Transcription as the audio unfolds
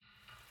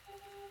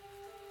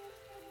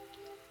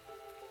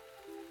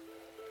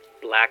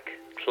Black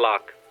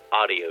Clock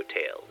Audio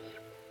Tales,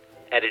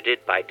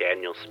 edited by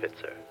Daniel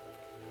Spitzer.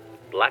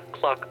 Black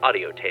Clock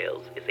Audio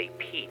Tales is a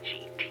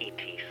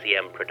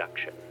PGTTCM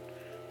production.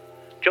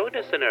 Join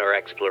us in our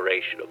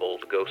exploration of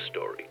old ghost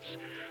stories,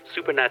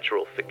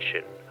 supernatural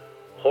fiction,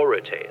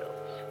 horror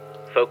tales,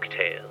 folk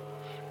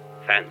tales,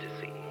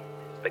 fantasy,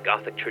 the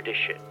Gothic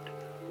tradition,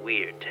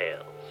 weird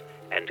tales,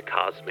 and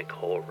cosmic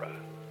horror.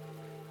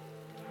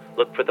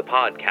 Look for the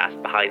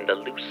podcast Behind the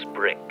Loose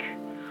Brick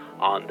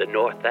on the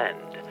north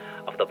end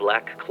of the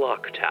Black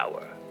Clock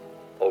Tower,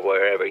 or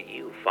wherever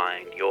you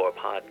find your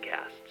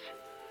podcasts.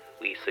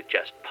 We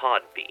suggest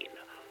Podbean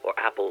or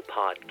Apple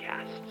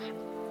Podcasts.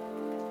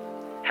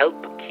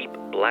 Help keep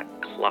Black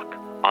Clock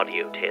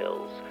Audio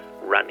Tales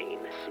running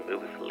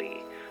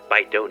smoothly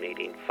by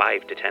donating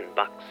 $5 to $10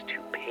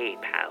 to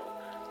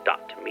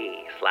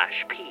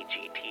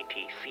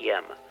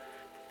paypal.me/PGTTCM.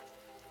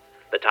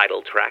 The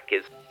title track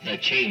is The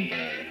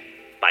Chamber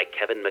by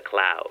Kevin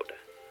MacLeod.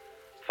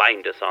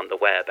 Find us on the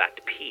web at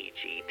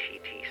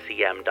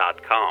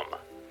pgttcm.com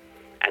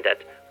and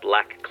at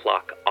Black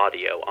Clock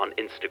Audio on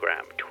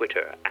Instagram,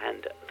 Twitter,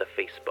 and the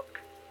Facebook,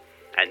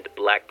 and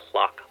Black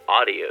Clock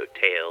Audio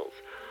Tales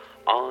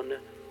on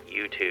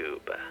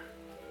YouTube.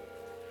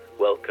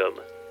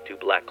 Welcome to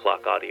Black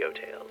Clock Audio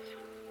Tales.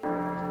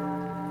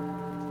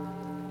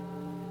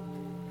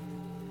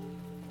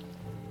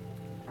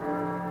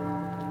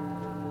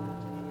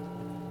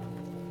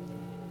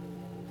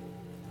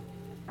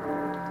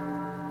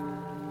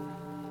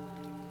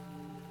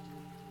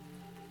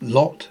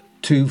 Lot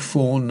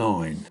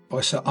 249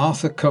 by Sir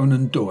Arthur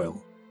Conan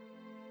Doyle.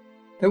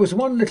 There was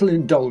one little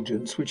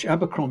indulgence which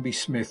Abercrombie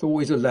Smith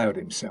always allowed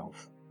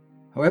himself,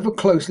 however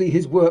closely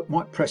his work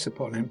might press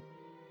upon him.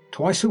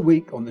 Twice a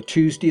week, on the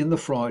Tuesday and the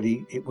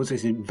Friday, it was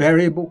his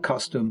invariable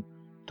custom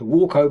to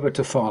walk over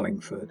to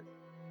Farlingford,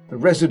 the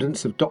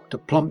residence of Dr.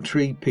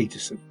 Plumtree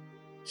Peterson,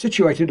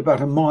 situated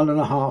about 1.5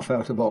 miles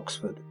out of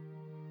Oxford.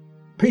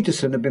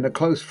 Peterson had been a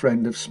close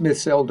friend of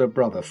Smith's elder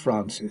brother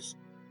Francis,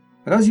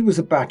 and as he was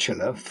a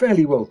bachelor,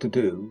 fairly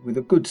well-to-do, with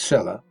a good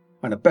cellar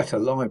and a better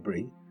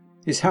library,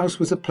 his house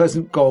was a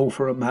pleasant goal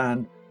for a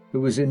man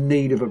who was in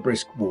need of a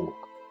brisk walk.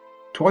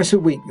 Twice a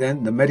week,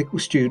 then, the medical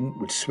student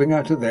would swing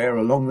out of there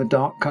along the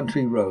dark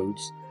country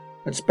roads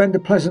and spend a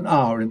pleasant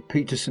hour in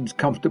Peterson's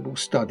comfortable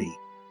study,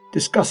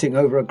 discussing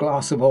over a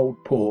glass of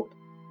old port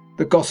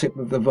the gossip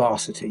of the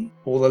varsity,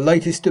 or the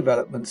latest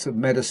developments of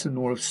medicine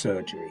or of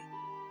surgery.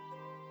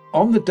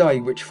 On the day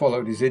which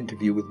followed his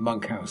interview with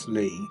Monkhouse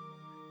Lee,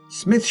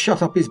 Smith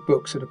shut up his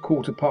books at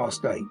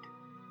 8:15,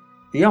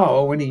 the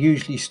hour when he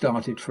usually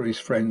started for his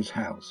friend's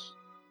house.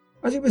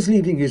 As he was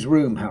leaving his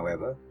room,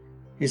 however,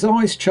 his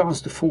eyes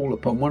chanced to fall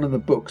upon one of the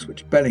books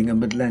which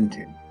Bellingham had lent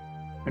him,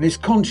 and his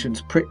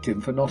conscience pricked him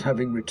for not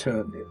having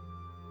returned it.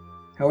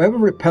 However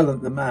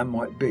repellent the man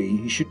might be,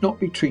 he should not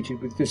be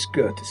treated with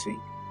discourtesy.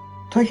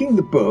 Taking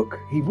the book,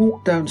 he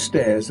walked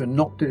downstairs and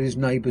knocked at his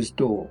neighbour's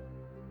door.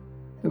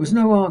 There was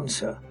no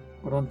answer,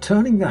 but on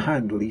turning the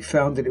handle he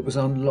found that it was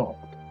unlocked.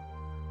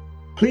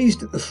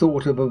 Pleased at the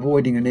thought of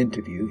avoiding an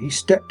interview, he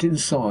stepped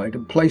inside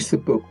and placed the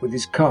book with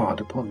his card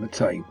upon the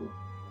table.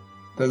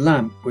 The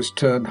lamp was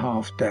turned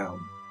half down,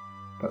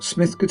 but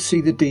Smith could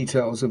see the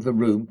details of the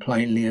room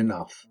plainly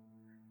enough.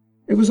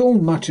 It was all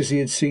much as he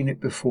had seen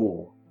it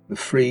before: the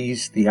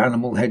frieze, the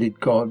animal-headed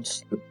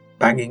gods, the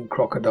banging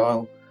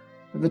crocodile,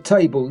 and the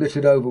table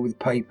littered over with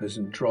papers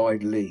and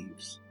dried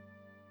leaves.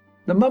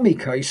 The mummy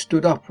case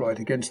stood upright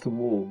against the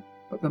wall,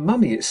 but the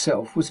mummy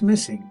itself was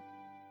missing.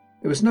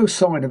 There was no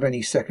sign of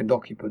any second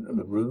occupant of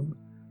the room,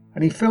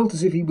 and he felt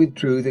as if he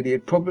withdrew that he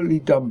had probably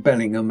done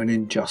Bellingham an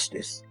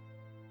injustice.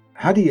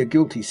 Had he a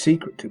guilty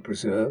secret to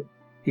preserve,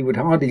 he would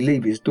hardly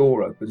leave his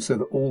door open so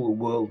that all the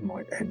world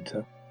might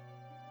enter.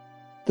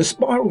 The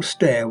spiral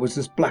stair was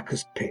as black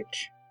as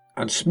pitch,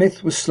 and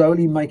Smith was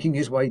slowly making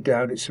his way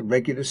down its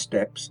irregular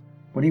steps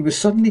when he was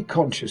suddenly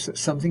conscious that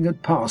something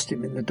had passed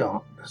him in the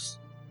darkness.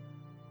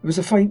 There was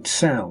a faint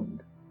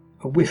sound,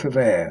 a whiff of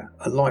air,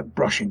 a light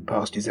brushing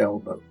past his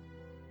elbow,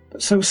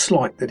 but so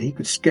slight that he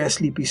could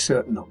scarcely be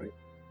certain of it.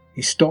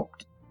 He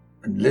stopped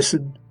and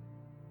listened,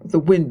 but the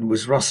wind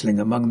was rustling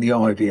among the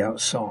ivy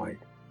outside,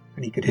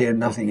 and he could hear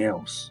nothing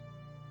else.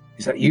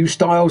 "Is that you,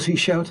 Styles?" he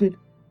shouted.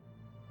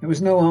 There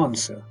was no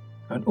answer,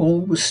 and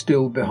all was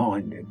still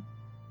behind him.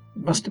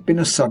 It must have been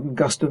a sudden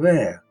gust of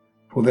air,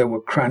 for there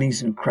were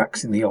crannies and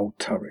cracks in the old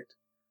turret,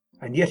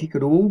 and yet he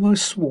could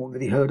almost sworn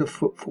that he heard a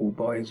footfall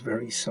by his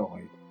very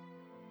side.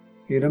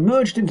 He had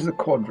emerged into the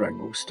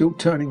quadrangle, still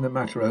turning the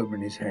matter over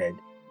in his head,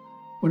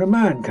 when a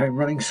man came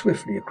running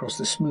swiftly across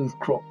the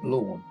smooth-cropped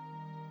lawn.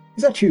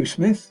 "Is that you,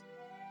 Smith?"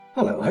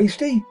 "Hello,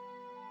 Hasty."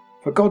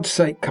 "For God's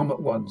sake, come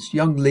at once.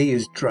 Young Lee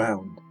is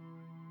drowned.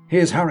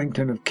 Here's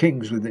Harrington of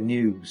King's with the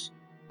news.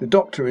 The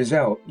doctor is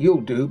out.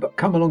 You'll do, but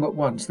come along at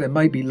once. There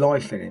may be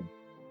life in him."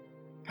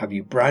 "Have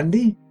you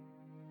brandy?"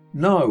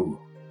 "No.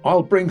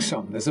 I'll bring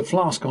some. There's a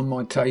flask on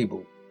my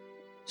table."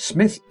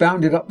 Smith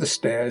bounded up the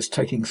stairs,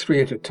 taking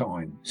 3 at a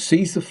time,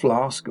 seized the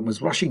flask, and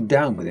was rushing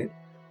down with it,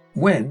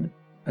 when,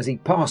 as he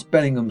passed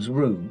Bellingham's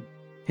room,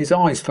 His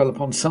eyes fell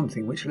upon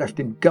something which left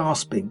him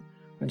gasping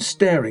and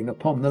staring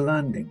upon the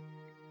landing.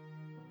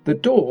 The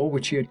door,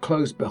 which he had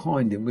closed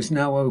behind him, was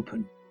now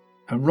open,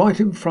 and right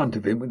in front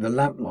of him, with the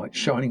lamplight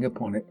shining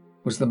upon it,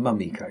 was the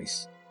mummy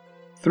case.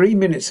 3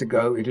 minutes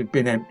ago it had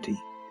been empty,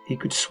 he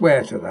could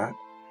swear to that,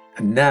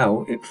 and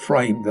now it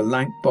framed the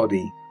lank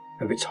body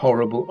of its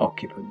horrible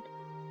occupant,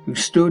 who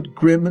stood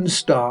grim and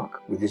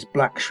stark, with his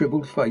black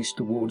shrivelled face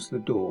towards the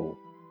door.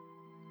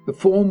 The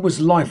form was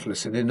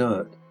lifeless and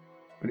inert,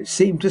 but it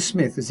seemed to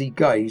Smith as he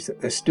gazed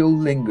that there still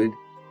lingered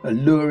a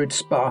lurid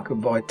spark of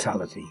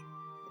vitality,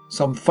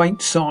 some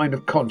faint sign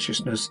of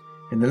consciousness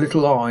in the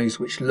little eyes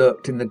which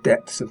lurked in the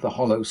depths of the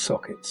hollow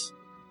sockets.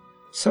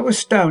 So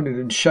astounded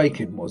and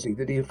shaken was he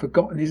that he had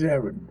forgotten his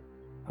errand,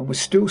 and was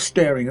still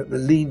staring at the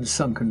lean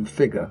sunken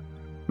figure,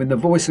 when the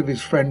voice of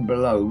his friend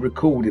below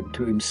recalled him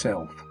to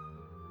himself.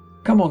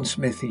 "Come on,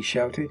 Smith," he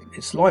shouted.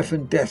 "It's life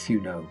and death, you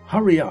know.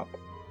 Hurry up.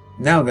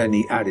 Now then,"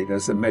 he added,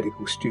 as the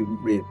medical student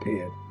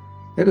reappeared,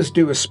 "let us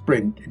do a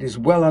sprint. It is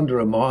well under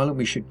a mile, and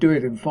we should do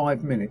it in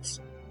 5 minutes.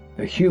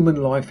 A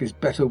human life is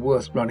better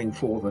worth running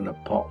for than a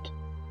pot."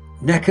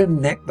 Neck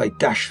and neck they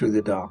dashed through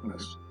the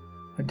darkness,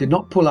 and did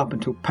not pull up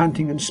until,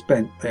 panting and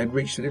spent, they had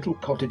reached the little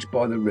cottage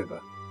by the river.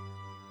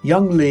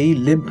 Young Lee,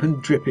 limp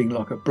and dripping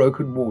like a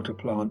broken water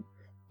plant,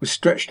 was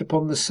stretched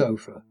upon the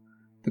sofa,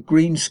 the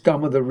green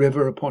scum of the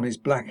river upon his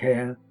black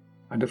hair,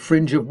 and a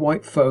fringe of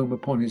white foam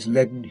upon his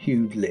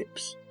leaden-hued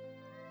lips.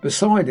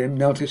 Beside him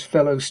knelt his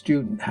fellow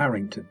student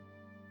Harrington,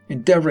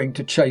 endeavouring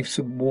to chafe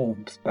some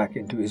warmth back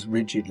into his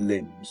rigid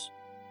limbs.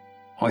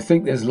 "I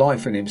think there's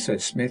life in him,"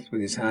 said Smith,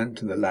 with his hand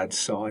to the lad's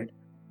side.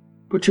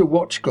 "Put your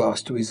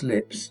watch-glass to his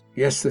lips.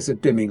 Yes, there's a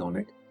dimming on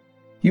it.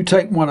 You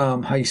take one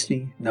arm,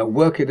 Hasty. Now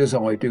work it as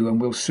I do,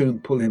 and we'll soon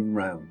pull him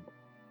round."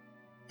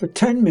 For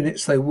 10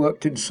 minutes they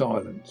worked in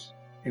silence,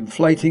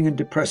 inflating and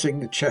depressing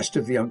the chest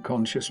of the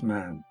unconscious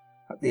man.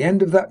 At the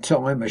end of that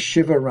time a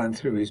shiver ran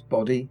through his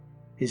body,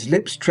 his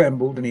lips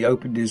trembled, and he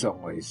opened his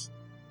eyes.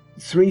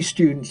 The 3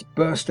 students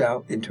burst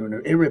out into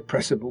an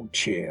irrepressible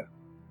cheer.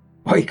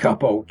 "Wake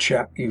up, old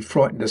chap. You've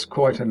frightened us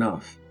quite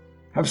enough.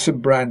 Have some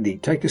brandy.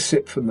 Take a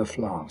sip from the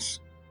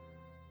flask."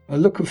 A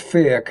look of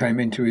fear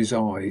came into his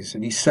eyes,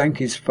 and he sank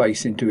his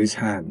face into his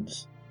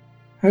hands.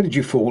 "How did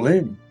you fall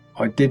in?"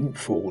 "I didn't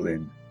fall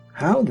in."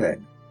 "How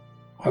then?"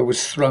 "I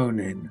was thrown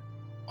in.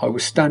 I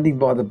was standing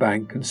by the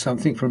bank, and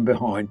something from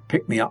behind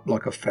picked me up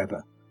like a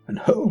feather and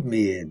hurled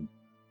me in.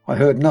 I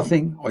heard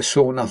nothing, I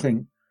saw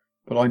nothing,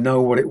 but I know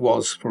what it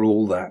was for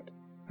all that."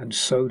 "And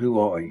so do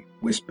I,"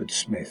 whispered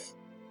Smith.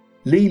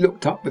 Lee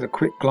looked up with a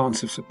quick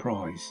glance of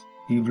surprise.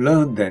 "You've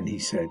learned, then," he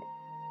said.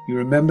 "You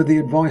remember the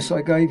advice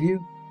I gave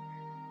you?"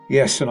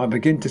 "Yes, and I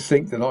begin to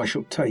think that I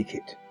shall take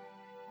it."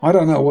 "I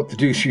don't know what the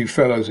deuce you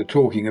fellows are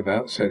talking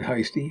about," said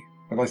Hasty,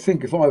 "but I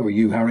think if I were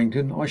you,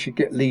 Harrington, I should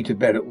get Lee to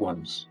bed at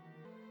once.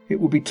 It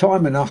will be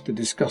time enough to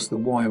discuss the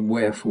why and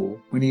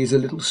wherefore when he is a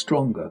little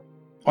stronger.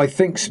 I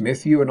think,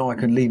 Smith, you and I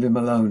can leave him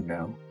alone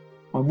now.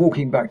 I'm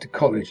walking back to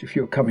college. If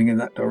you're coming in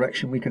that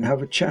direction, we can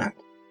have a chat."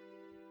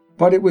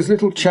 But it was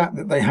little chat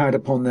that they had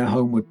upon their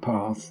homeward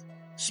path.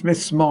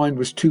 Smith's mind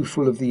was too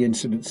full of the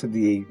incidents of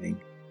the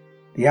evening.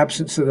 The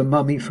absence of the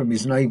mummy from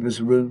his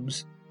neighbours'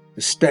 rooms,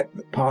 the step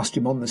that passed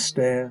him on the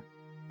stair,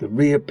 the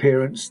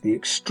reappearance, the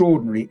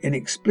extraordinary,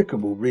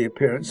 inexplicable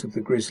reappearance of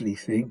the grisly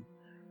thing,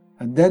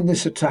 and then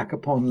this attack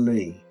upon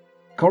Lee,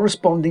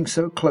 corresponding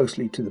so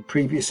closely to the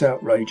previous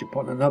outrage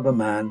upon another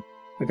man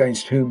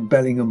against whom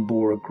Bellingham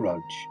bore a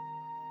grudge.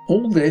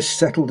 All this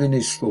settled in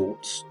his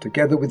thoughts,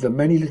 together with the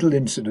many little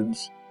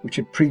incidents which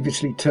had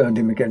previously turned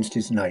him against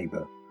his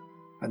neighbour,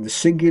 and the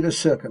singular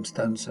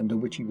circumstance under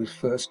which he was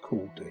first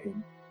called to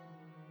him.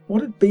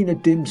 What had been a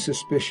dim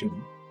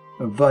suspicion,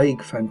 a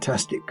vague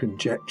fantastic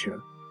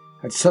conjecture,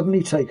 had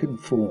suddenly taken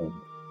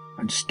form,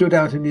 and stood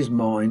out in his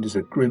mind as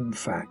a grim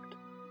fact,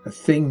 a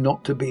thing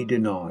not to be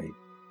denied.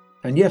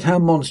 And yet how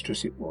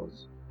monstrous it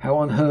was,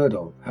 how unheard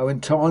of, how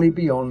entirely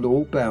beyond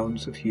all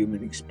bounds of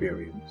human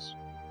experience.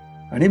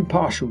 An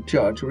impartial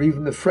judge, or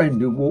even the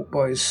friend who walked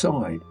by his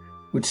side,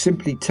 would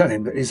simply tell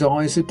him that his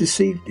eyes had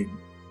deceived him,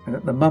 and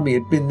that the mummy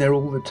had been there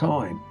all the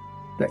time,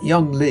 that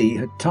young Lee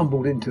had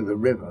tumbled into the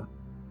river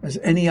as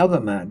any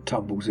other man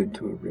tumbles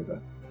into a river,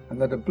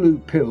 and that a blue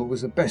pill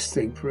was the best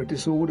thing for a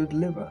disordered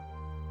liver.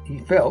 He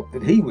felt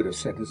that he would have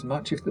said as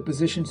much if the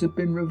positions had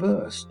been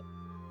reversed,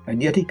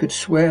 and yet he could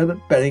swear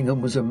that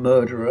Bellingham was a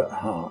murderer at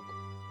heart,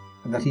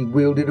 and that he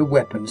wielded a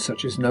weapon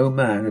such as no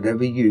man had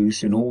ever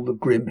used in all the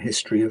grim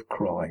history of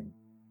crime.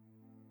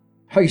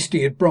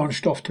 Hasty had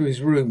branched off to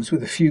his rooms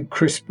with a few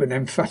crisp and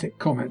emphatic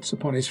comments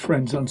upon his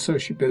friend's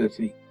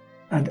unsociability,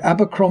 and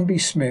Abercrombie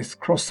Smith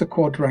crossed the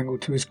quadrangle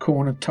to his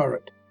corner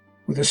turret,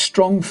 with a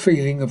strong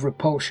feeling of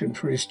repulsion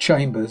for his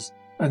chambers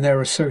and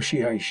their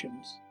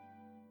associations.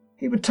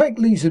 He would take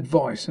Lee's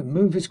advice and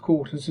move his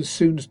quarters as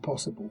soon as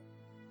possible,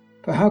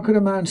 for how could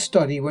a man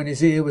study when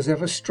his ear was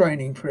ever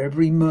straining for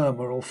every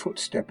murmur or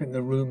footstep in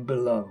the room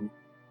below?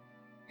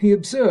 He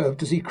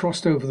observed as he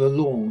crossed over the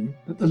lawn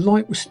that the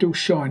light was still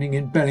shining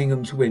in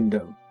Bellingham's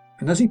window,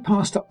 and as he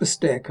passed up the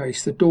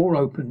staircase the door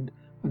opened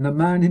and the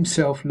man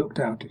himself looked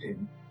out at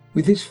him.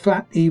 With his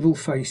fat, evil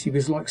face, he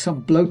was like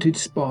some bloated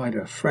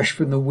spider, fresh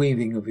from the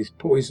weaving of his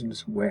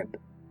poisonous web.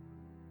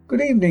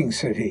 "Good evening,"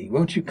 said he.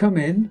 "Won't you come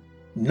in?"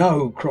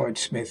 "No," cried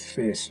Smith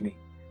fiercely.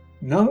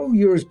 "No?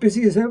 You're as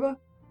busy as ever?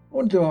 I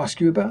wanted to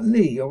ask you about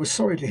Lee. I was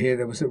sorry to hear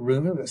there was a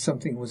rumour that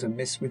something was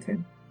amiss with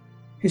him."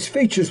 His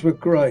features were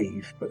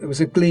grave, but there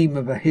was a gleam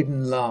of a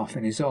hidden laugh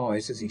in his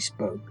eyes as he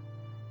spoke.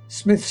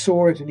 Smith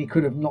saw it, and he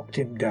could have knocked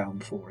him down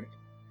for it.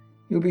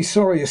 "You'll be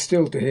sorrier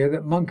still to hear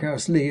that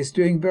Monkhouse Lee is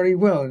doing very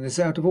well and is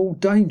out of all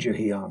danger,"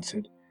 he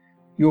answered.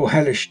 "Your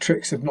hellish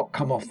tricks have not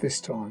come off this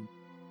time.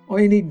 Oh,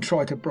 you needn't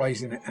try to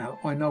brazen it out.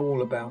 I know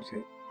all about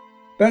it."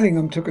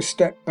 Bellingham took a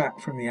step back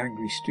from the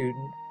angry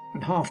student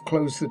and half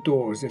closed the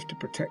door as if to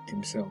protect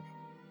himself.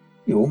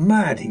 "You're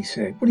mad," he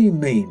said. "What do you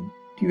mean?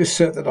 Do you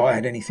assert that I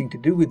had anything to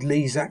do with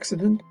Lee's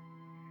accident?"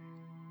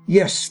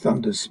 "Yes,"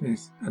 thundered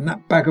Smith, "and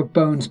that bag of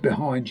bones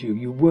behind you.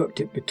 You worked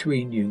it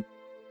between you.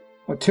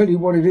 I tell you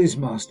what it is,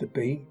 Master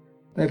B.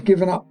 They have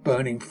given up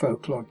burning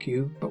folk like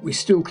you, but we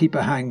still keep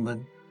a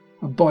hangman,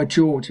 and by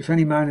George, if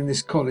any man in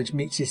this college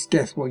meets his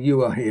death while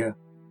you are here,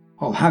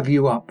 I'll have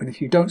you up, and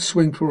if you don't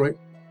swing for it,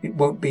 it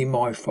won't be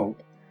my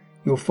fault.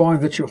 You'll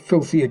find that your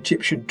filthy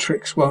Egyptian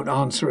tricks won't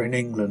answer in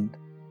England."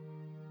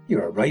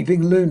 "You're a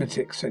raving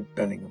lunatic," said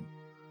Bellingham.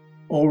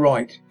 "All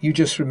right, you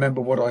just remember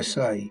what I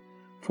say,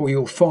 for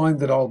you'll find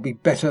that I'll be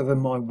better than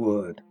my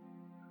word."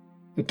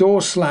 The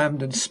door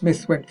slammed, and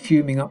Smith went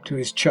fuming up to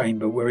his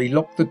chamber, where he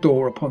locked the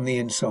door upon the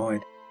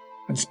inside,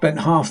 and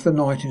spent half the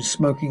night in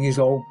smoking his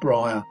old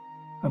briar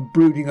and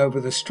brooding over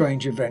the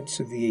strange events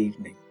of the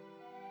evening.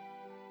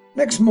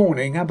 Next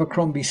morning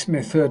Abercrombie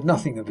Smith heard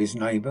nothing of his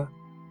neighbour,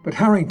 but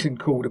Harrington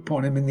called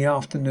upon him in the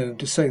afternoon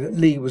to say that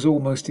Lee was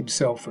almost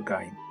himself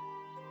again.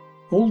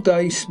 All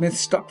day Smith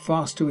stuck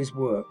fast to his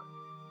work,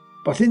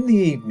 but in the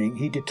evening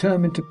he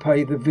determined to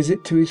pay the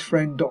visit to his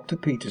friend Dr.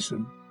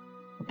 Peterson,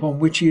 upon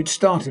which he had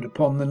started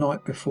upon the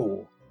night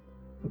before.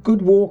 A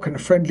good walk and a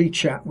friendly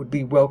chat would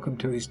be welcome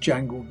to his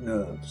jangled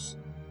nerves.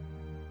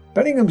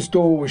 Bellingham's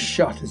door was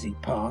shut as he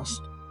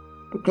passed,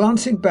 but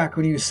glancing back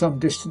when he was some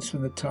distance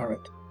from the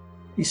turret,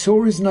 he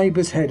saw his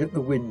neighbour's head at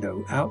the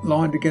window,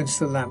 outlined against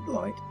the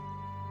lamplight,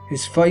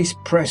 his face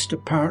pressed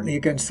apparently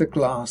against the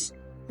glass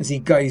as he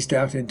gazed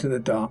out into the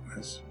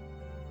darkness.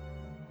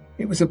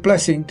 It was a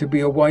blessing to be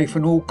away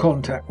from all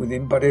contact with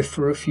him, but if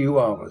for a few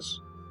hours,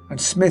 and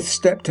Smith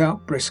stepped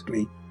out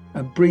briskly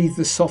and breathed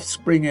the soft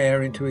spring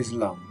air into his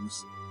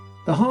lungs.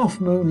 The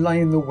half-moon lay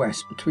in the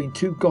west between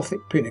two Gothic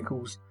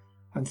pinnacles,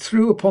 and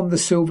threw upon the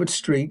silvered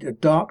street a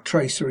dark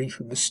tracery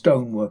from the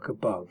stonework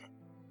above.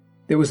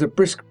 There was a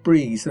brisk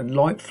breeze, and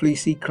light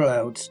fleecy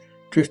clouds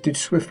drifted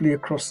swiftly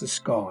across the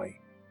sky.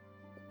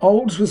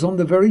 Olds was on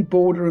the very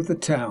border of the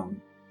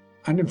town,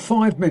 and in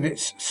 5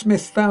 minutes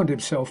Smith found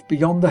himself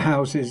beyond the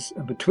houses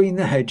and between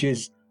the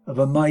hedges of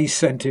a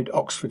May-scented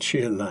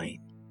Oxfordshire lane.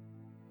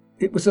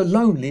 It was a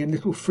lonely and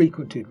little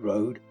frequented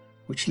road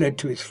which led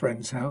to his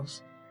friend's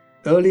house.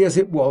 Early as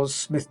it was,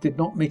 Smith did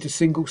not meet a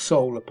single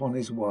soul upon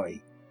his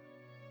way.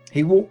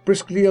 He walked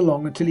briskly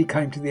along until he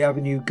came to the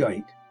avenue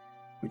gate,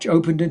 which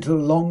opened into the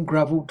long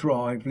gravelled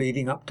drive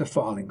leading up to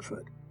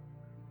Farlingford.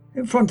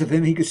 In front of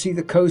him he could see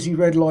the cosy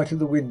red light of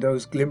the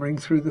windows glimmering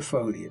through the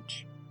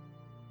foliage.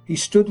 He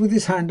stood with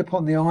his hand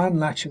upon the iron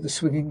latch of the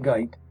swinging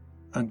gate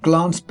and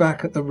glanced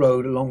back at the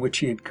road along which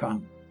he had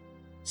come.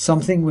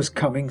 Something was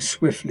coming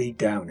swiftly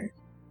down it.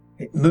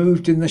 It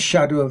moved in the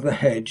shadow of the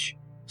hedge,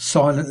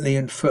 silently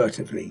and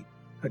furtively,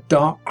 a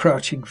dark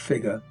crouching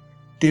figure,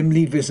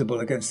 dimly visible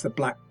against the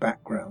black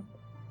background.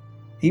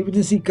 Even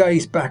as he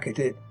gazed back at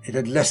it, it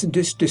had lessened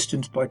its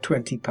distance by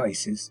 20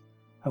 paces,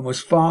 and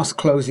was fast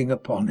closing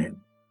upon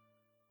him.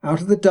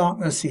 Out of the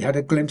darkness he had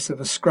a glimpse of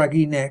a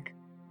scraggy neck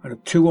and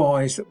of 2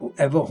 eyes that will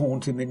ever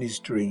haunt him in his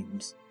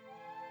dreams.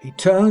 He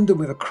turned, and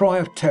with a cry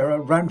of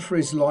terror ran for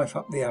his life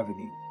up the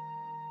avenue.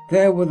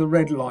 There were the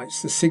red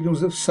lights, the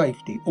signals of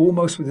safety,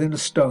 almost within a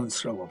stone's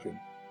throw of him.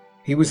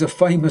 He was a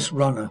famous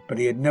runner, but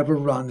he had never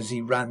run as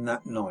he ran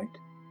that night.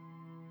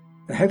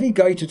 The heavy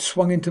gate had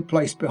swung into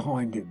place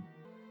behind him,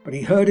 but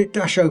he heard it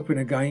dash open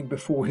again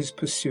before his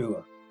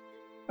pursuer.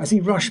 As he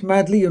rushed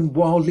madly and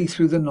wildly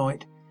through the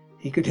night,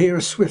 he could hear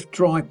a swift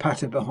dry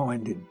patter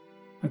behind him,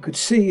 and could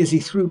see, as he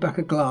threw back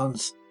a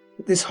glance,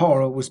 that this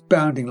horror was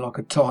bounding like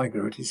a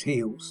tiger at his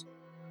heels,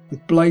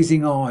 with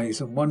blazing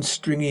eyes and one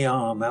stringy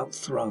arm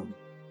outthrown.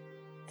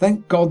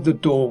 Thank God the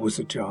door was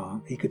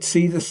ajar. He could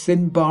see the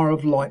thin bar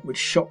of light which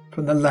shot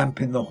from the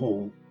lamp in the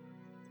hall.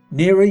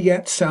 Nearer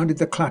yet sounded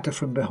the clatter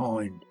from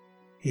behind.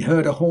 He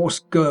heard a horse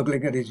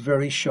gurgling at his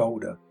very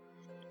shoulder.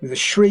 With a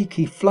shriek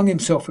he flung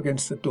himself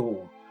against the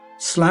door,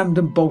 slammed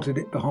and bolted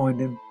it behind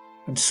him,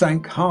 and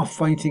sank half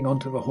fainting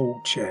onto the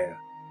hall chair.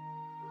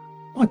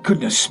 "My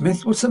goodness,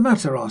 Smith, what's the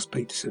matter?" asked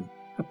Peterson,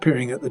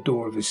 appearing at the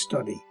door of his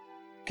study.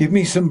 "Give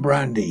me some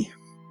brandy."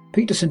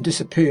 Peterson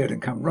disappeared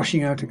and came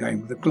rushing out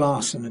again with a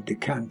glass and a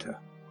decanter.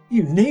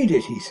 "You need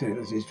it," he said,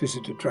 as his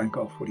visitor drank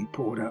off what he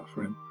poured out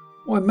for him.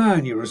 "Why,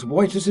 man, you're as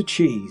white as a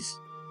cheese."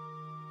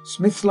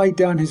 Smith laid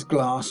down his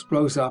glass,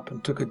 rose up,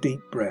 and took a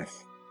deep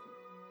breath.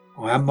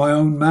 "I am my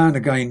own man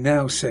again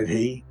now," said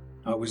he.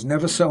 "I was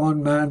never so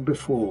unmanned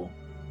before.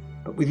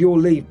 But with your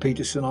leave,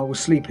 Peterson, I will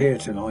sleep here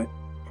tonight,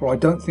 for I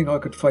don't think I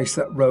could face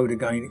that road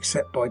again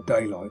except by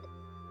daylight.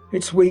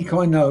 It's weak,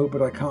 I know,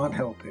 but I can't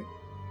help it."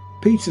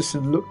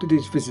 Peterson looked at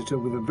his visitor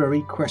with a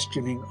very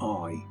questioning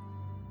eye.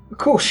 "Of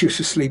course you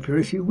shall sleep here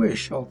if you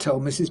wish. I'll tell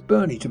Mrs.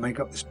 Burney to make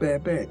up the spare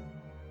bed.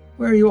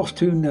 Where are you off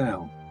to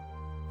now?"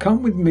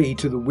 "Come with me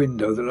to the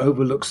window that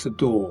overlooks the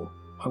door.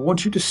 I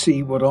want you to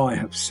see what I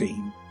have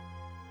seen."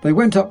 They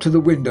went up to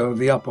the window of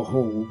the upper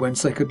hall,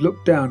 whence they could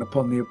look down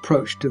upon the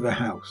approach to the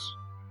house.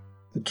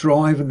 The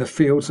drive and the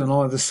fields on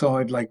either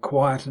side lay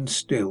quiet and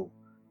still,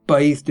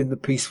 bathed in the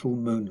peaceful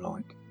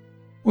moonlight.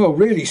 "Well,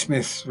 really,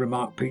 Smith,"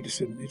 remarked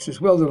Peterson, "it's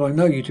as well that I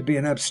know you to be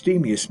an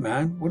abstemious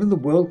man. What in the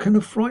world can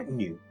have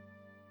frightened you?"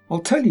 "I'll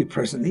tell you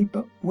presently,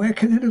 but where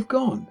can it have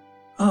gone?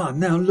 Ah,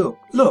 now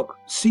look!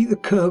 See the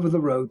curve of the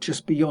road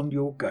just beyond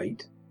your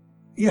gate?"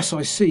 "Yes,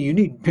 I see. You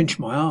needn't pinch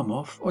my arm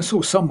off. I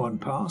saw someone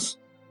pass.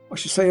 I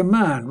should say a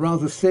man,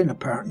 rather thin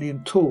apparently,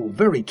 and tall,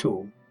 very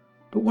tall.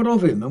 But what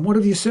of him, and what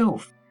of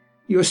yourself?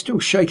 You are still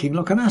shaking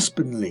like an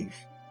aspen leaf."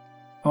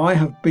 "I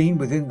have been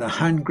within the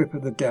hand grip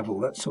of the devil,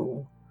 that's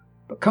all.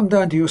 But come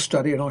down to your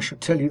study, and I shall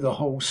tell you the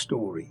whole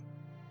story."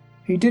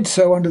 He did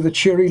so under the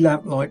cheery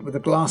lamplight, with a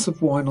glass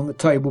of wine on the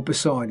table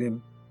beside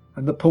him,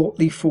 and the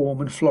portly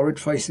form and florid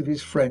face of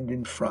his friend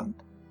in front.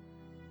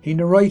 He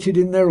narrated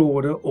in their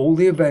order all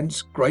the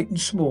events, great and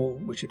small,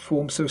 which had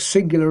formed so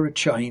singular a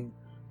chain,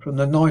 from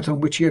the night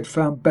on which he had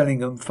found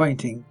Bellingham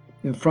fainting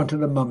in front of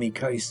the mummy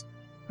case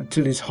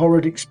until his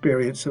horrid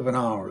experience of an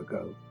hour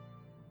ago.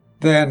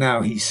 "There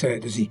now," he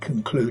said, as he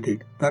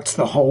concluded, "that's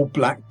the whole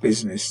black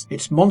business.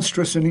 It's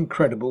monstrous and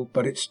incredible,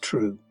 but it's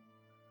true."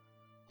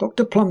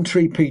 Dr.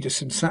 Plumtree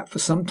Peterson sat for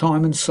some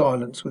time in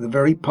silence, with a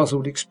very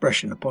puzzled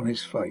expression upon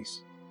his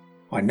face.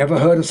 "I never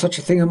heard of such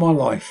a thing in my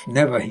life,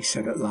 never," he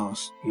said at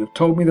last. "You have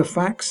told me the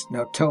facts,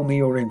 now tell me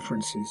your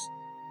inferences.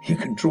 You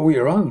can draw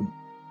your own,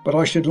 but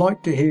I should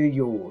like to hear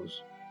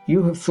yours.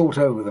 You have thought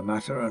over the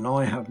matter, and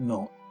I have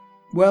not.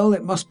 Well,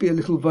 it must be a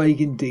little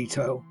vague in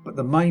detail, but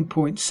the main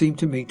points seem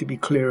to me to be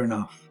clear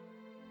enough.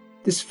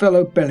 This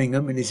fellow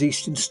Bellingham, in his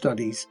Eastern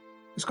studies,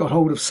 has got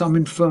hold of some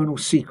infernal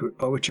secret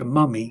by which a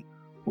mummy,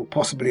 or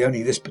possibly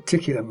only this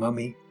particular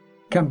mummy,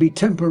 can be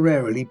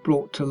temporarily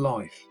brought to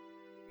life.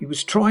 He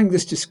was trying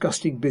this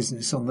disgusting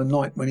business on the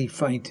night when he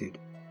fainted.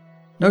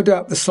 No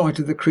doubt the sight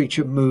of the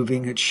creature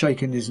moving had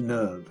shaken his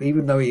nerve,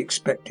 even though he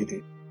expected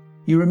it.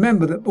 You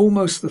remember that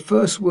almost the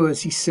first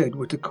words he said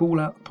were to call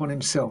out upon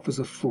himself as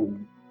a fool.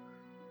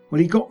 Well,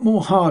 he got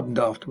more hardened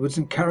afterwards,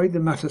 and carried the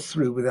matter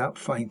through without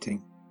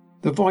fainting.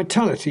 The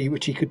vitality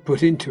which he could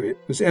put into it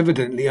was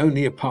evidently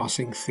only a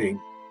passing thing,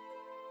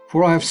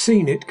 for I have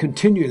seen it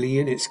continually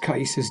in its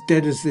case as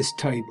dead as this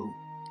table.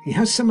 He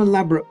has some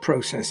elaborate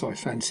process, I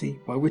fancy,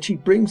 by which he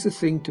brings the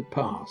thing to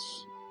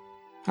pass.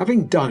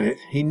 Having done it,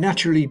 he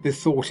naturally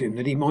bethought him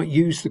that he might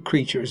use the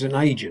creature as an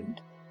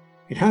agent.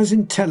 It has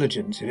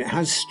intelligence, and it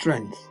has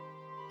strength.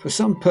 For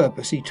some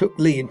purpose he took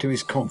Lee into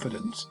his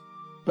confidence,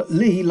 but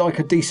Lee, like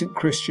a decent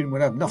Christian,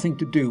 would have nothing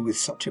to do with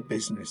such a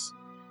business.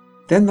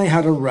 Then they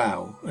had a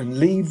row, and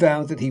Lee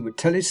vowed that he would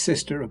tell his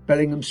sister of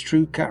Bellingham's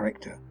true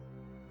character.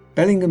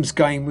 Bellingham's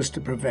game was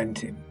to prevent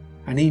him,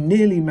 and he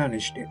nearly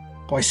managed it,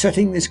 by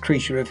setting this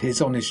creature of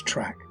his on his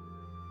track.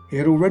 He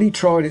had already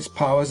tried its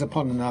powers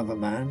upon another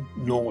man,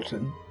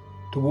 Norton,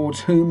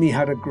 towards whom he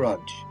had a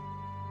grudge.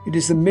 It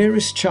is the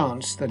merest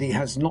chance that he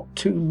has not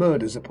 2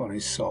 murders upon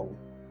his soul.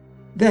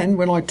 Then,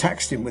 when I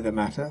taxed him with the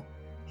matter,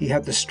 he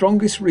had the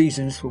strongest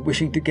reasons for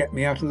wishing to get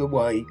me out of the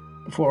way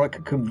before I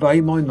could convey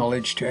my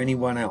knowledge to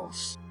anyone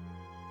else.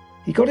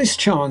 He got his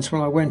chance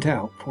when I went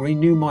out, for he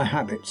knew my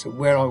habits and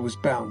where I was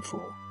bound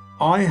for.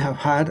 I have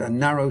had a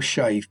narrow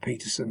shave,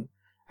 Peterson,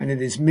 and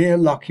it is mere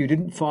luck you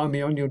didn't find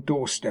me on your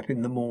doorstep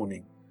in the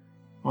morning.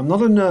 I'm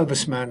not a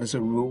nervous man as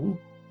a rule,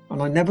 and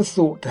I never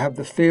thought to have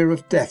the fear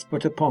of death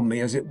put upon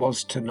me as it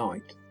was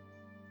tonight."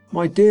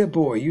 "My dear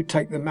boy, you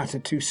take the matter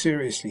too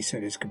seriously,"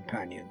 said his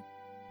companion.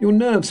 "Your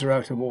nerves are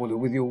out of order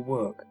with your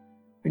work,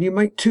 and you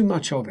make too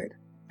much of it.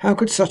 How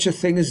could such a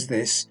thing as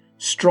this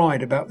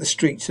stride about the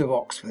streets of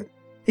Oxford,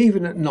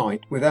 even at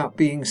night, without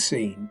being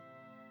seen?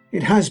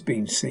 It has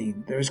been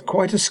seen. There is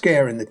quite a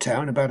scare in the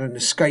town about an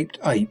escaped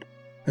ape,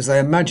 as they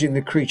imagine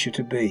the creature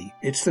to be.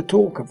 It's the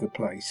talk of the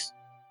place.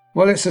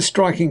 Well, it's a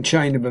striking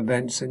chain of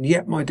events, and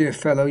yet, my dear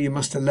fellow, you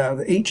must allow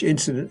that each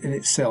incident in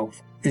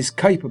itself is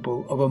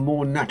capable of a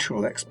more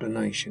natural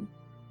explanation."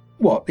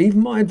 "What,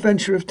 even my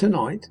adventure of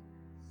tonight?"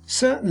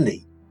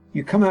 "Certainly.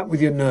 You come out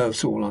with your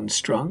nerves all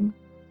unstrung,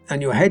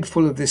 and your head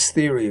full of this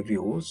theory of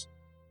yours.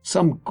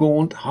 Some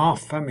gaunt,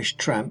 half-famished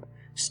tramp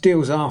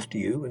steals after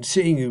you, and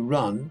seeing you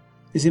run,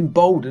 is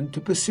emboldened to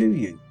pursue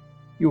you.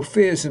 Your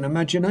fears and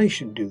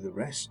imagination do the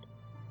rest.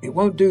 It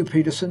won't do,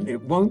 Peterson,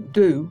 it won't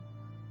do.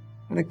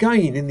 And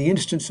again, in the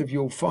instance of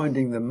your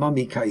finding the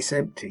mummy case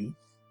empty,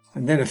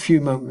 and then a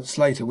few moments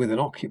later with an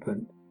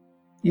occupant,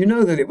 you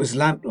know that it was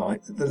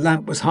lamplight, that the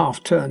lamp was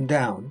half turned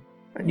down,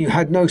 and you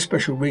had no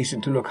special reason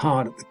to look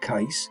hard at the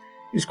case.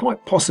 It is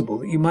quite possible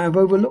that you may have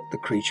overlooked the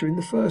creature in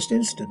the first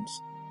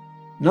instance.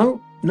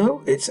 No,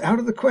 it's out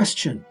of the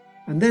question.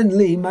 And then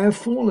Lee may have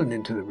fallen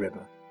into the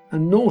river,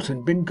 and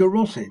Norton been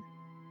garrotted.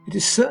 It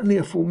is certainly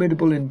a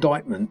formidable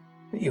indictment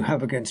that you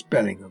have against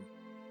Bellingham.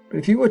 But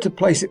if you were to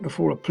place it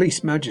before a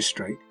police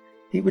magistrate,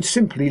 he would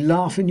simply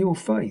laugh in your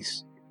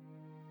face."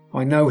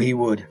 "I know he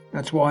would.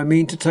 That's why I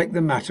mean to take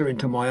the matter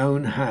into my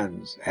own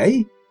hands."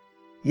 "Eh?"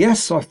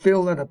 "Yes, I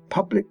feel that a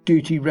public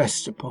duty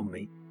rests upon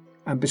me.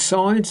 And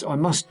besides, I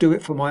must do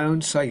it for my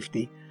own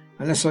safety,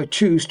 unless I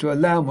choose to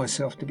allow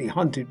myself to be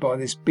hunted by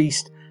this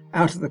beast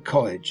out of the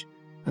college,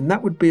 and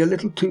that would be a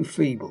little too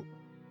feeble.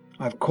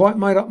 I have quite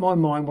made up my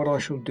mind what I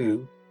shall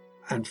do,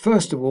 and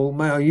first of all,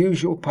 may I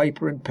use your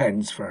paper and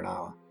pens for an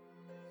hour?"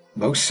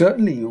 "Most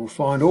certainly. You will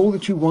find all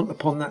that you want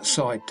upon that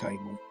side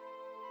table."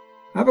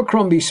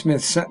 Abercrombie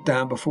Smith sat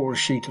down before a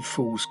sheet of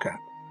foolscap,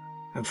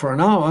 and for an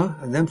hour,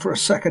 and then for a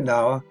second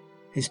hour,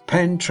 his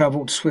pen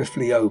travelled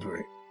swiftly over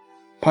it.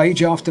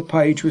 Page after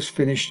page was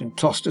finished and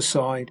tossed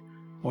aside,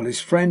 while his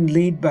friend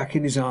leaned back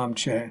in his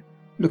armchair,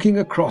 looking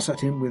across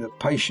at him with a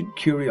patient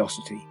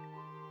curiosity.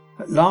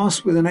 At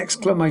last, with an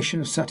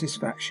exclamation of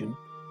satisfaction,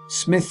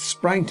 Smith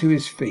sprang to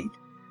his feet.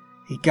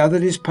 He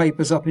gathered his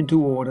papers up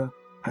into order,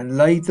 and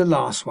laid the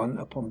last one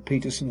upon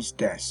Peterson's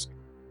desk.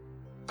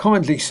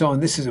 "Kindly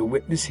sign this as a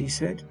witness," he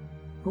said.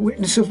 "A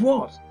witness of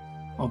what?"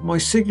 "Of my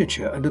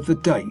signature, and of the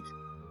date.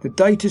 The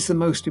date is the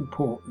most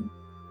important.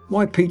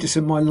 Why,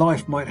 Peterson, my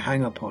life might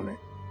hang upon it."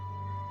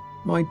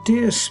 "My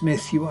dear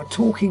Smith, you are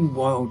talking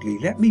wildly.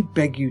 Let me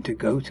beg you to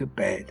go to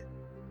bed."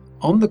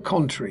 "On the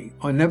contrary,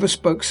 I never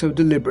spoke so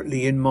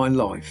deliberately in my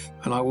life,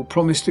 and I will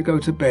promise to go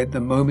to bed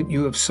the moment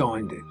you have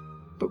signed it."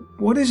 "But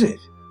what is it?"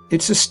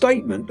 "It's a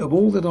statement of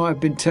all that I have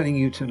been telling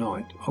you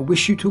tonight. I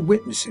wish you to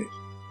witness it."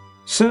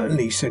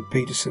 "Certainly," said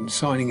Peterson,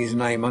 signing his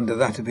name under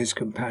that of his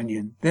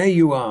companion. "There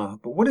you are.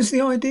 But what is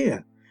the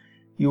idea?"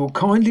 "You will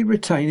kindly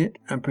retain it,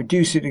 and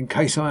produce it in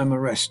case I am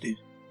arrested."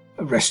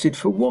 "Arrested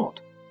for what?"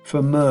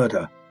 "For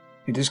murder.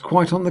 It is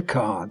quite on the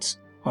cards.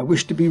 I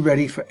wish to be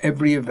ready for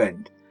every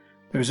event.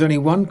 There is only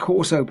one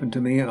course open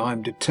to me, and I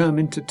am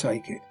determined to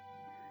take it."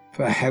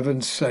 "For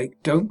heaven's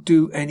sake, don't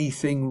do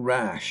anything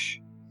rash."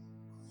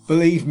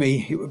 "Believe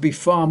me, it would be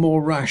far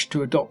more rash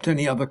to adopt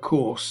any other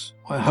course.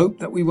 I hope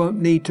that we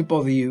won't need to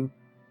bother you,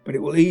 but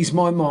it will ease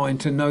my mind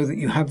to know that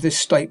you have this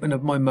statement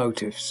of my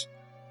motives.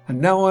 And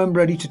now I am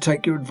ready to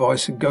take your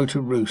advice and go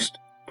to roost,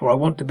 for I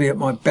want to be at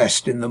my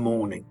best in the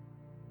morning."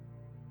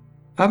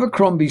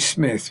 Abercrombie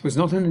Smith was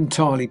not an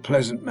entirely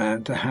pleasant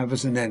man to have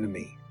as an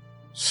enemy.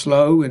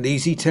 Slow and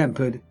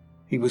easy-tempered,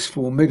 he was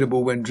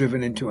formidable when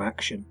driven into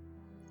action.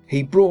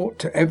 He brought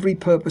to every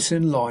purpose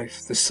in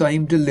life the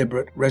same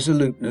deliberate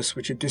resoluteness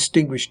which had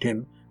distinguished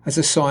him as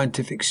a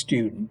scientific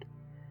student.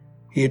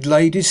 He had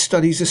laid his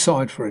studies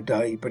aside for a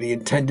day, but he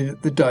intended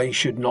that the day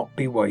should not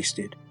be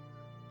wasted.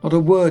 Not a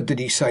word did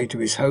he say to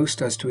his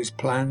host as to his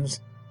plans,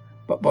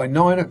 but by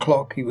 9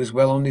 o'clock he was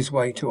well on his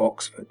way to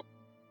Oxford.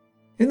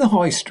 In the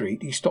High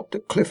Street he stopped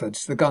at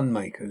Clifford's, the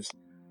gunmakers,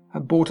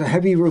 and bought a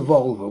heavy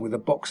revolver with a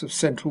box of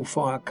central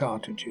fire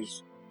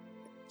cartridges.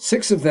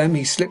 6 of them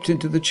he slipped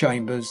into the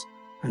chambers,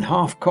 and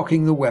half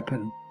cocking the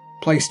weapon,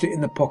 placed it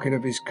in the pocket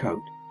of his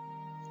coat.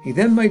 He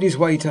then made his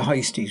way to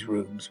Hasty's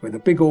rooms, where the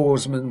big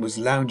oarsman was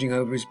lounging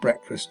over his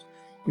breakfast,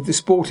 with the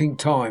Sporting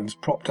Times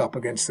propped up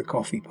against the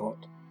coffee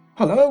pot.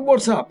 "Hullo,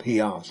 what's up?" he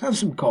asked. "Have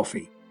some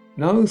coffee?"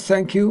 "No,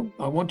 thank you.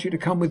 I want you to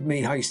come with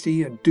me,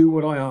 Hasty, and do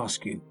what I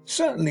ask you."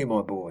 "Certainly,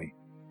 my boy."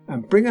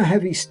 "And bring a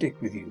heavy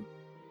stick with you."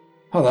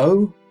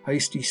 "Hullo!"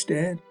 Hasty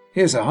stared.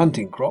 "Here's a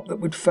hunting crop that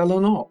would fell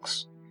an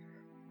ox."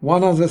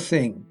 "One other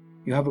thing.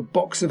 You have a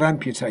box of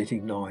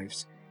amputating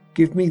knives.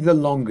 Give me the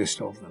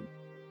longest of them."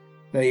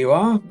 "There you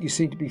are. You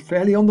seem to be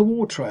fairly on the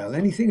war trail.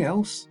 Anything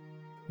else?"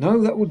 "No,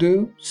 that will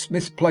do."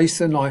 Smith placed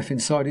the knife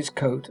inside his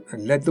coat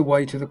and led the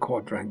way to the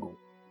quadrangle.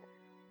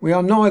 "We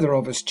are neither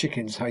of us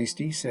chickens,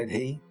 Hasty," said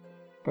he,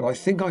 "but I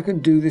think I can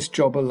do this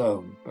job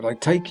alone. But I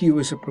take you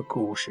as a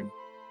precaution.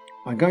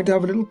 I'm going to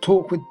have a little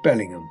talk with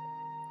Bellingham.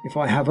 If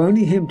I have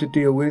only him to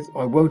deal with,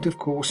 I won't, of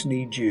course,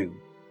 need you.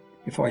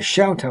 If I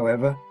shout,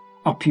 however,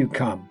 up you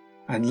come,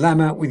 and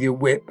lam out with your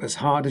whip as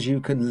hard as you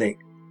can lick.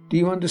 Do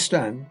you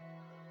understand?"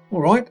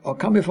 "All right, I'll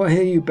come if I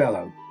hear you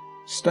bellow."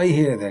 "Stay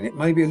here, then. It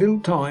may be a little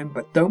time,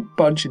 but don't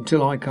budge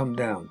until I come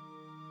down."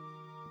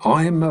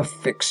 "I'm a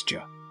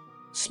fixture."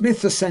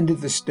 Smith ascended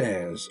the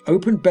stairs,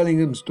 opened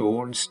Bellingham's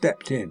door, and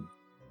stepped in.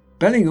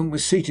 Bellingham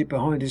was seated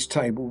behind his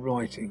table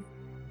writing.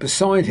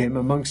 Beside him,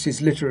 amongst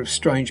his litter of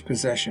strange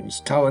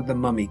possessions, towered the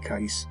mummy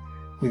case,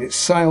 with its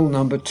sale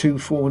number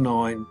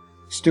 249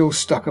 still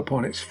stuck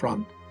upon its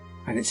front,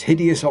 and its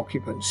hideous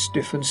occupant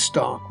stiff and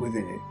stark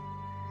within it.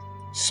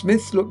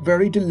 Smith looked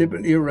very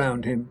deliberately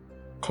around him,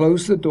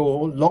 closed the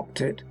door, locked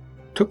it,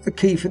 took the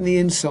key from the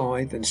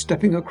inside, then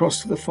stepping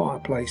across to the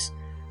fireplace,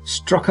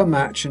 struck a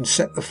match and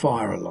set the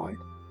fire alight.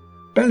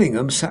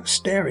 Bellingham sat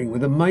staring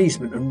with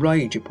amazement and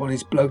rage upon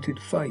his bloated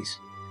face.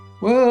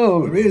 "Well,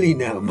 really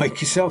now,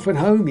 make yourself at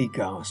home," he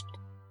gasped.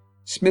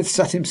 Smith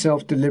sat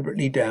himself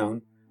deliberately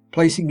down,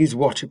 placing his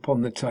watch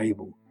upon the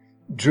table.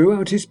 drew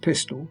out his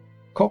pistol,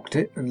 cocked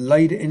it, and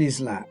laid it in his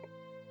lap.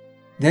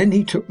 Then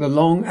he took the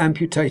long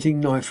amputating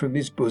knife from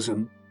his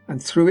bosom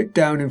and threw it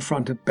down in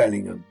front of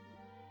Bellingham.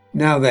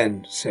 "Now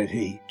then," said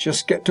he,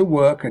 "just get to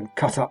work and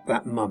cut up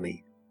that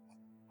mummy."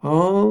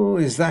 "Oh,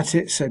 is that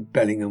it?" said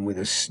Bellingham with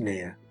a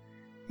sneer.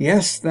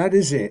 "Yes, that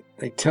is it.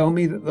 They tell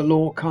me that the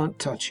law can't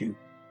touch you,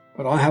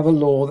 but I have a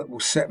law that will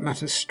set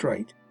matters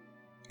straight.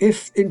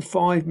 If in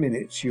 5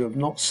 minutes you have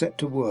not set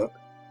to work,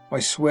 I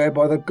swear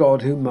by the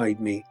God who made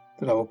me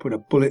that I will put a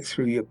bullet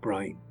through your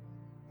brain."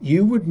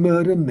 "You would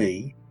murder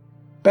me?"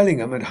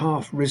 Bellingham had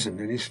half risen,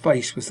 and his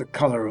face was the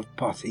colour of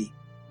putty.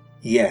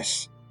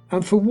 "Yes."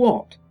 "And for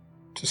what?"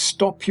 "To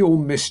stop your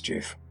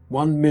mischief.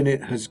 1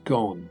 minute has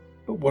gone."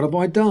 "But what have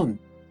I done?"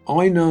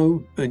 "I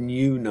know, and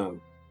you know.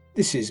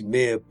 This is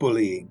mere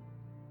bullying."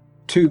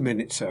 2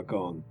 minutes are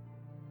gone."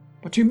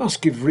 "But you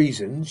must give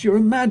reasons. You're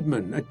a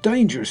madman, a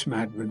dangerous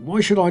madman.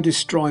 Why should I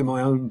destroy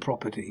my own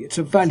property? It's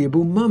a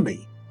valuable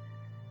mummy."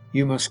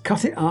 "You must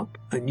cut it up,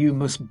 and you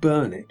must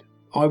burn it."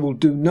 "I will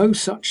do no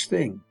such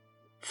thing."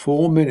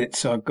 4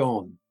 minutes are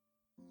gone.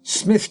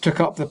 Smith took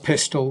up the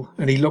pistol,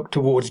 and he looked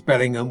towards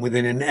Bellingham with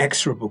an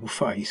inexorable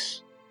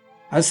face.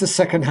 As the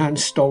second hand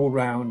stole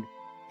round,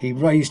 he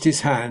raised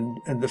his hand,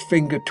 and the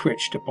finger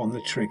twitched upon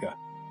the trigger.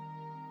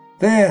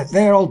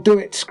 There, I'll do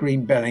it,"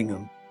 screamed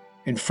Bellingham.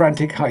 In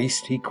frantic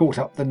haste he caught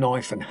up the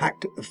knife and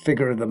hacked at the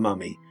figure of the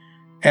mummy,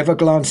 ever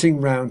glancing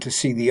round to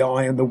see the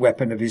eye and the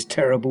weapon of his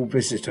terrible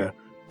visitor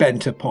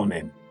bent upon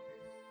him.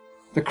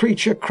 The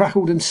creature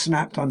crackled and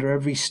snapped under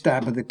every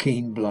stab of the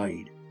keen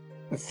blade.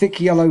 A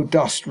thick yellow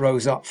dust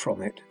rose up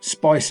from it.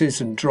 Spices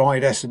and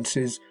dried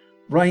essences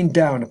rained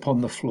down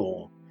upon the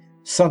floor.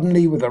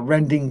 Suddenly, with a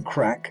rending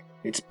crack,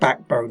 its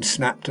backbone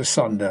snapped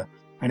asunder,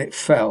 and it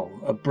fell,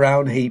 a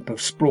brown heap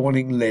of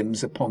sprawling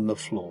limbs, upon the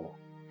floor.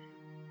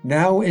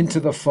 "Now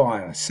into the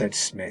fire," said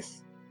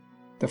Smith.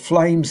 The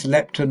flames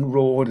leapt and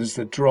roared as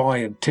the dry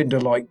and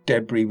tinder-like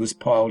debris was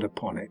piled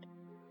upon it.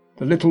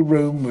 The little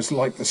room was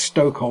like the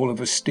stoke-hole of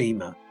a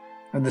steamer,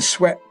 and the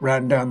sweat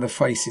ran down the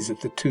faces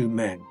of the two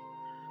men.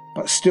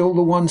 But still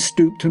the one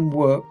stooped and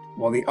worked,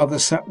 while the other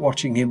sat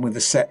watching him with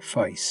a set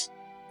face.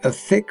 A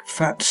thick,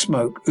 fat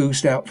smoke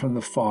oozed out from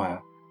the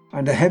fire,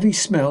 and a heavy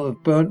smell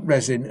of burnt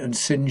resin and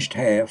singed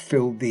hair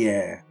filled the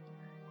air.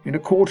 In a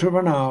quarter of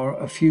an hour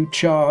a few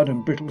charred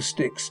and brittle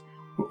sticks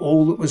were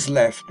all that was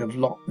left of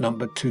lot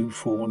number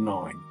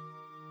 249.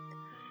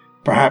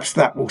 "Perhaps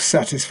that will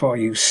satisfy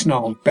you,"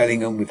 snarled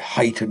Bellingham, with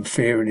hate and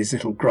fear in his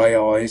little grey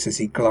eyes as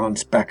he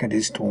glanced back at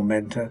his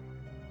tormentor.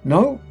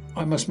 "No,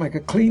 I must make a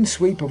clean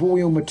sweep of all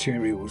your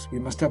materials. We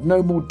must have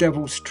no more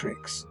devil's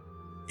tricks.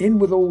 In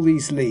with all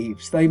these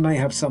leaves. They may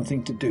have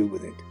something to do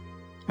with it."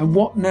 "And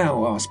what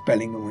now?" asked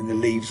Bellingham, when the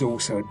leaves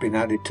also had been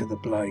added to the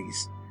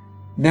blaze.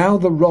 "Now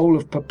the roll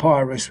of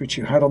papyrus which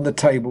you had on the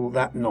table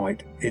that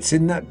night. It's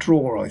in that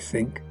drawer, I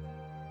think."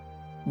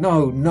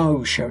 "No,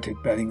 no,"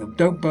 shouted Bellingham.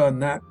 "Don't burn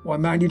that. Why,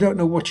 man, you don't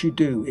know what you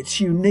do.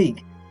 It's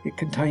unique. It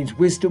contains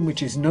wisdom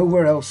which is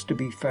nowhere else to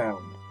be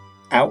found.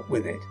 Out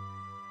with it."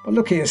 "But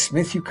look here,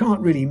 Smith, you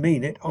can't really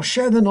mean it. I'll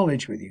share the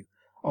knowledge with you.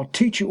 I'll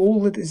teach you all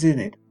that is in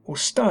it. Or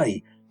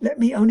stay, let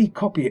me only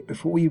copy it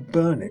before you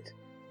burn it."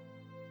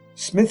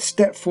 Smith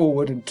stepped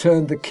forward and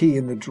turned the key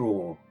in the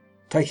drawer.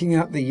 Taking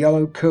out the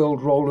yellow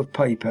curled roll of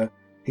paper,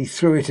 he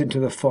threw it into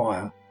the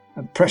fire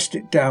and pressed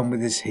it down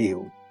with his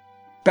heel.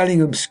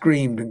 Bellingham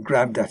screamed and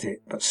grabbed at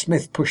it, but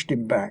Smith pushed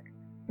him back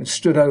and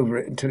stood over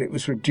it until it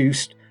was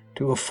reduced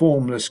to a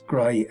formless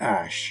grey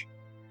ash.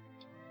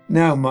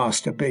 "Now,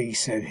 Master B,"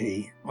 said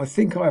he, "I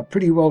think I have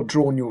pretty well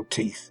drawn your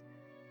teeth.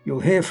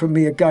 You'll hear from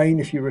me again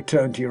if you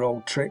return to your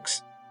old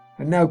tricks.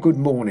 And now good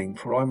morning,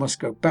 for I must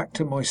go back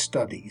to my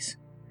studies."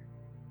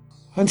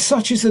 And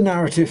such is the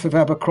narrative of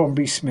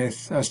Abercrombie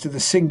Smith as to the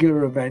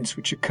singular events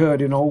which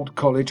occurred in Old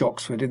College,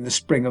 Oxford, in the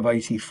spring of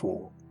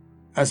 '84.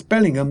 As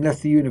Bellingham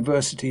left the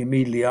university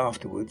immediately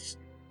afterwards,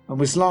 and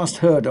was last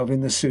heard of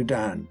in the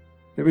Soudan,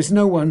 there is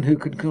no one who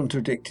can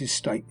contradict his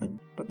statement.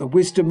 But the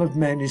wisdom of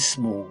men is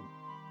small,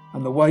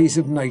 and the ways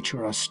of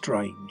nature are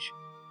strange,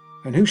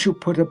 and who shall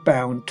put a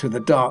bound to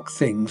the dark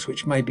things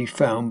which may be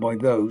found by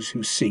those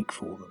who seek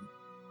for them?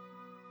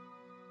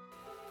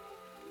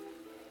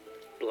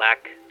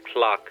 Black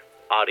Clock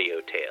Audio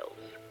Tales,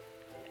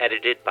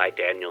 edited by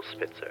Daniel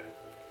Spitzer.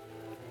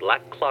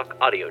 Black Clock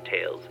Audio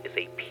Tales is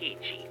a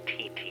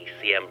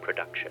PGTTCM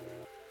production.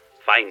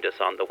 Find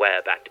us on the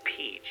web at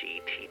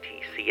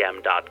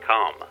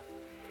pgttcm.com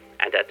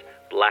and at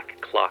Black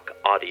Clock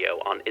Audio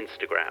on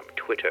Instagram,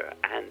 Twitter,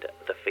 and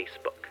the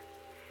Facebook,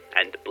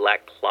 and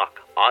Black Clock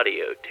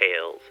Audio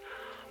Tales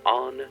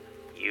on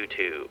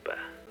YouTube.